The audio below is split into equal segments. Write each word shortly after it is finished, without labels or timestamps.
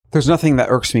There's nothing that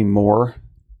irks me more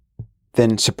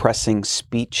than suppressing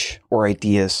speech or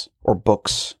ideas or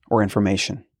books or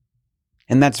information.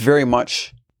 And that's very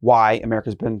much why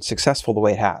America's been successful the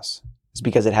way it has. It's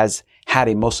because it has had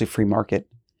a mostly free market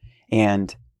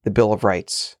and the Bill of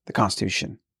Rights, the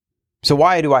Constitution. So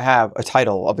why do I have a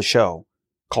title of a show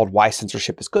called Why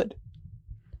Censorship is Good?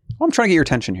 Well, I'm trying to get your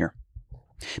attention here.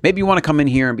 Maybe you want to come in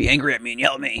here and be angry at me and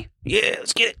yell at me. Yeah,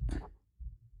 let's get it.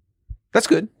 That's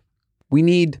good. We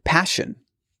need passion.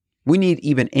 We need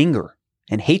even anger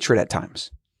and hatred at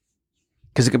times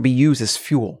because it can be used as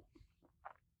fuel.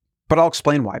 But I'll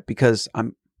explain why.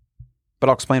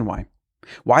 I'll explain why.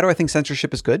 Why do I think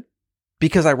censorship is good?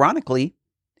 Because ironically,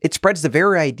 it spreads the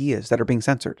very ideas that are being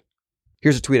censored.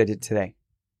 Here's a tweet I did today.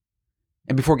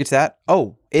 And before we get to that,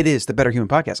 it is the Better Human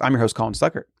Podcast. I'm your host, Colin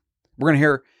Stuckert. We're going to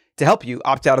hear to help you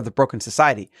opt out of the broken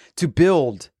society, to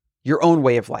build your own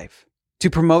way of life, to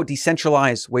promote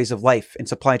decentralized ways of life and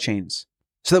supply chains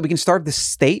so that we can starve the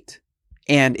state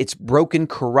and its broken,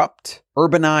 corrupt,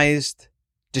 urbanized,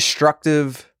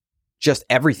 destructive, just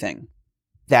everything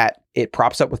that it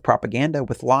props up with propaganda,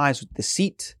 with lies, with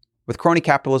deceit, with crony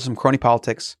capitalism, crony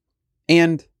politics,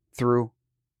 and through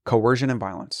coercion and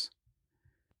violence.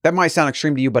 That might sound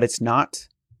extreme to you, but it's not.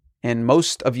 And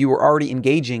most of you are already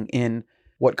engaging in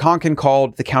what Konkin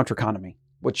called the counter economy,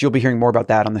 which you'll be hearing more about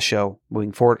that on the show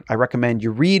moving forward. I recommend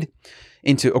you read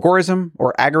into agorism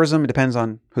or agorism. It depends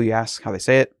on who you ask, how they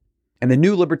say it. And the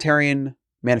New Libertarian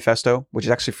Manifesto, which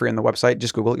is actually free on the website.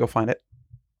 Just Google it, you'll find it.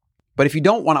 But if you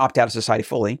don't want to opt out of society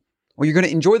fully, or you're going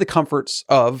to enjoy the comforts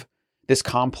of this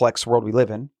complex world we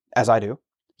live in, as I do,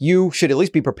 you should at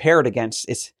least be prepared against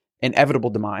its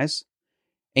inevitable demise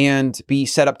and be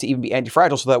set up to even be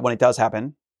anti-fragile so that when it does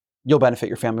happen, you'll benefit,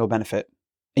 your family will benefit,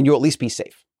 and you'll at least be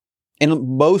safe. And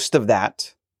most of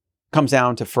that comes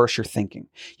down to first your thinking.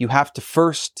 You have to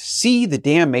first see the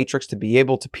damn matrix to be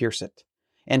able to pierce it.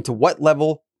 And to what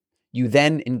level you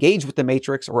then engage with the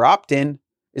matrix or opt in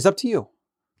is up to you.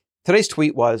 Today's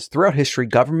tweet was, throughout history,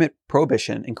 government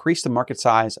prohibition increased the market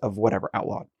size of whatever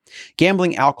outlawed.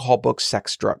 Gambling, alcohol, books,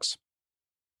 sex, drugs.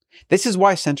 This is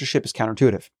why censorship is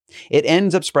counterintuitive. It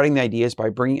ends up spreading the ideas by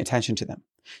bringing attention to them.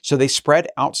 So they spread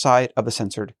outside of the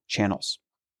censored channels.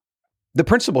 The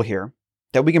principle here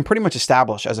that we can pretty much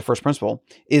establish as a first principle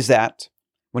is that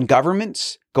when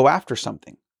governments go after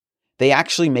something, they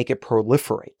actually make it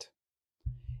proliferate.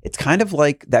 It's kind of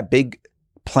like that big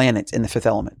planet in The Fifth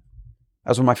Element. That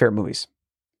was one of my favorite movies.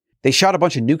 They shot a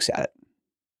bunch of nukes at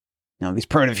it. These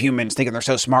primitive humans thinking they're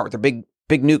so smart with their big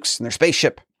nukes and their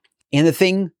spaceship. And the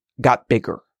thing got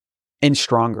bigger and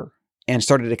stronger and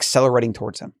started accelerating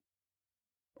towards them.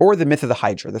 Or the myth of the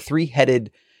Hydra, the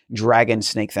three-headed dragon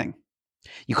snake thing.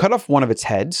 You cut off one of its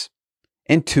heads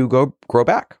and two grow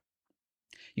back.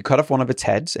 You cut off one of its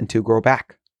heads and two grow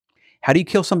back. How do you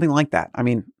kill something like that?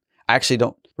 I actually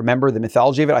don't remember the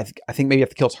mythology of it. I think maybe you have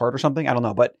to kill its heart or something. I don't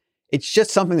know. But it's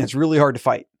just something that's really hard to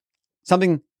fight.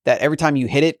 Something that every time you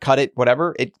hit it, cut it,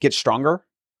 whatever, it gets stronger.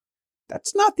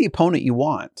 That's not the opponent you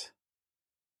want.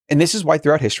 And this is why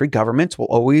throughout history, governments will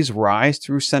always rise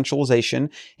through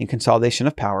centralization and consolidation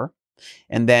of power.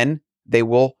 And then they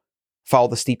will follow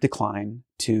the steep decline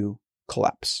to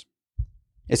collapse.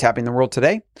 It's happening in the world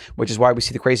today, which is why we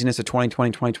see the craziness of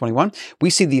 2020, 2021. We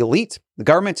see the elite, the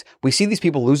governments, we see these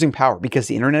people losing power because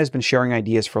the internet has been sharing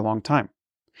ideas for a long time.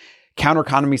 Counter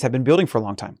economies have been building for a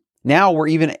long time. Now we're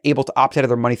even able to opt out of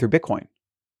their money through Bitcoin,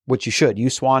 which you should.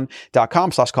 Use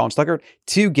swan.com/Colin Stuckert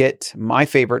to get my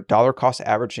favorite dollar cost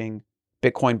averaging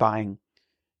Bitcoin buying.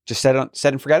 Just set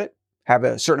and forget it. Have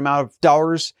a certain amount of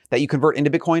dollars that you convert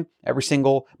into Bitcoin every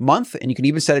single month. And you can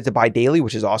even set it to buy daily,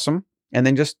 which is awesome. And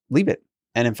then just leave it.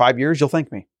 And in 5 years, you'll thank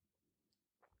me.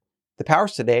 The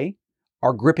powers today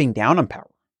are gripping down on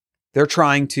power. They're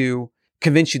trying to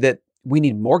convince you that we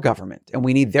need more government and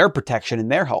we need their protection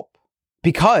and their help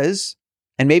because,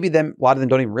 and maybe a lot of them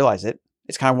don't even realize it.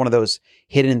 It's kind of one of those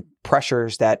hidden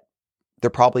pressures that they're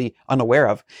probably unaware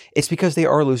of. It's because they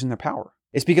are losing their power.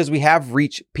 It's because we have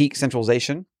reached peak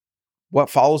centralization. What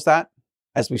follows that,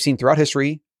 as we've seen throughout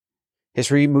history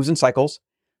moves in cycles.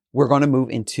 We're going to move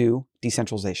into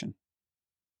decentralization.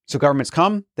 So governments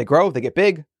come, they grow, they get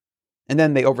big, and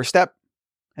then they overstep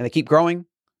and they keep growing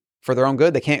for their own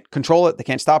good. They can't control it. They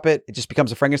can't stop it. It just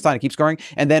becomes a Frankenstein. It keeps growing.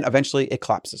 And then eventually it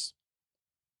collapses.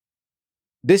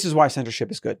 This is why censorship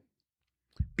is good.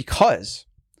 Because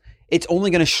it's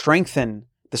only going to strengthen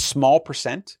the small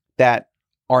percent that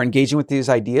are engaging with these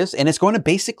ideas. And it's going to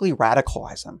basically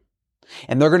radicalize them.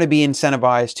 And they're going to be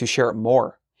incentivized to share it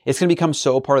more. It's going to become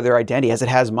so part of their identity as it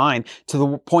has mine, to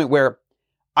the point where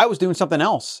I was doing something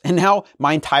else. And now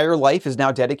my entire life is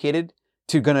now dedicated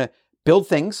to going to build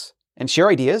things and share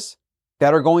ideas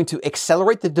that are going to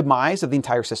accelerate the demise of the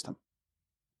entire system.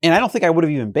 And I don't think I would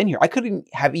have even been here. I couldn't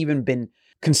have even been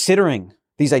considering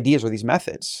these ideas or these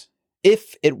methods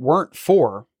if it weren't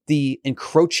for the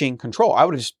encroaching control. I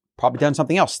would have just probably done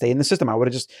something else, stay in the system. I would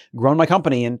have just grown my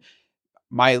company, and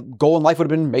my goal in life would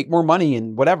have been make more money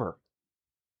and whatever.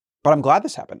 But I'm glad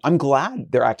this happened. I'm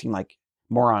glad they're acting like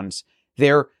morons.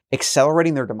 They're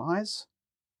accelerating their demise,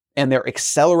 and they're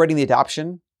accelerating the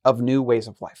adoption of new ways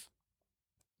of life.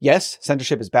 Yes,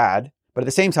 censorship is bad, but at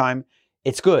the same time,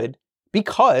 it's good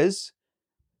because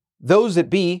those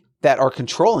that are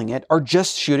controlling it are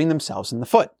just shooting themselves in the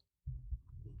foot.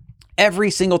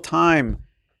 Every single time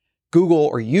Google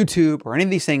or YouTube or any of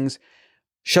these things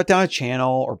shut down a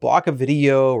channel or block a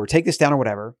video or take this down or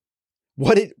whatever,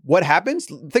 what happens?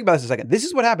 Think about this a second. This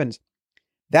is what happens.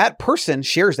 That person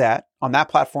shares that on that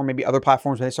platform, maybe other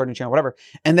platforms when they start a new channel, whatever,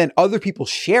 and then other people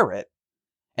share it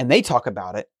and they talk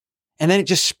about it, and then it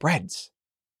just spreads.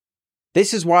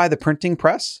 This is why the printing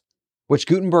press, which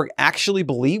Gutenberg actually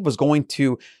believed was going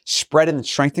to spread and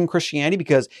strengthen Christianity,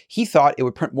 because he thought it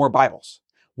would print more Bibles.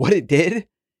 What it did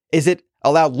is it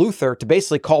allowed Luther to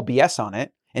basically call BS on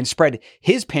it and spread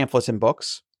his pamphlets and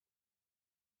books.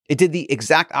 It did the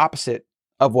exact opposite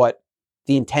of what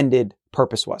the intended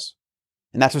purpose was.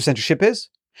 And that's what censorship is.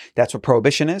 That's what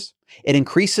prohibition is. It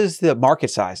increases the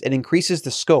market size. It increases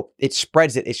the scope. It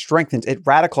spreads it. It strengthens. It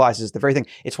radicalizes the very thing.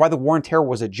 It's why the war on terror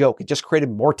was a joke. It just created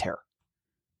more terror.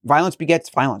 Violence begets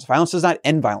violence. Violence does not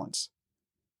end violence.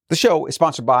 The show is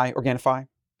sponsored by Organifi.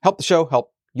 Help the show,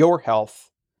 help your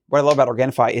health. What I love about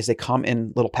Organifi is they come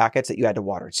in little packets that you add to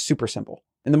water. It's super simple.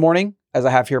 In the morning, as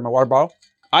I have here in my water bottle,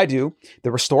 I do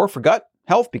the Restore for gut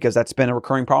health, because that's been a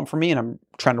recurring problem for me and I'm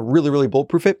trying to really, really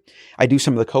bulletproof it. I do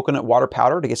some of the coconut water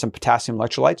powder to get some potassium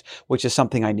electrolytes, which is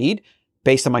something I need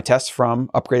based on my tests from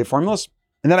upgraded formulas.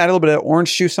 And then I add a little bit of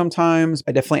orange juice sometimes.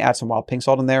 I definitely add some wild pink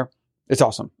salt in there. It's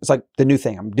awesome. It's like the new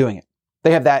thing. I'm doing it.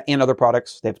 They have that and other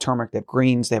products. They have turmeric, they have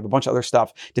greens, they have a bunch of other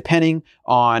stuff, depending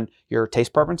on your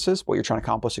taste preferences, what you're trying to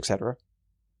accomplish, etc.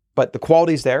 But the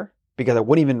quality is there, because I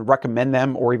wouldn't even recommend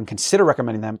them or even consider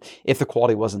recommending them if the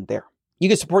quality wasn't there. You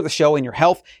can support the show and your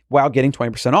health while getting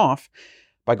 20% off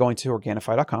by going to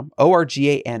Organifi.com,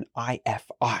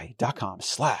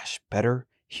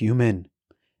 Organifi.com/betterhuman.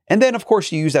 And then, of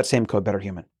course, you use that same code,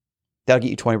 BetterHuman. That'll get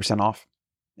you 20% off.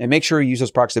 And make sure you use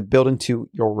those products to build into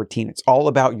your routine. It's all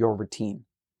about your routine.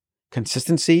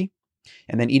 Consistency,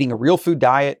 and then eating a real food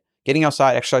diet, getting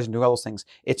outside, exercising, doing all those things.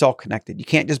 It's all connected. You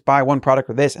can't just buy one product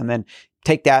or this and then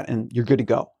take that and you're good to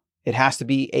go. It has to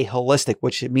be a holistic,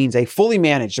 which means a fully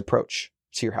managed approach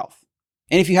to your health.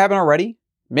 And if you haven't already,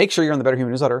 make sure you're on the Better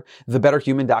Human newsletter,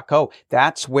 thebetterhuman.co.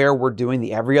 That's where we're doing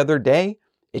the every other day.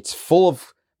 It's full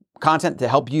of content to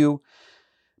help you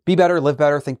be better, live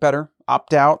better, think better,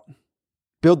 opt out,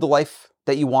 build the life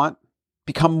that you want,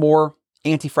 become more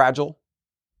anti-fragile,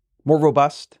 more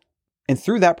robust. And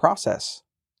through that process,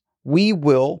 we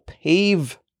will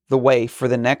pave the way for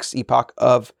the next epoch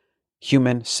of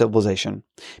human civilization.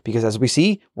 Because as we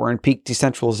see, we're in peak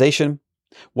decentralization.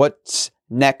 What's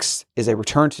next is a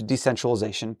return to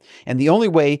decentralization. And the only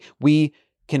way we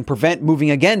can prevent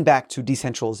moving again back to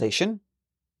decentralization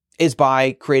is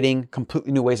by creating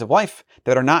completely new ways of life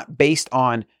that are not based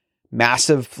on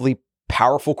massively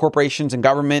powerful corporations and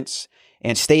governments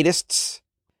and statists.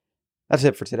 That's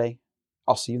it for today.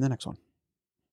 I'll see you in the next one.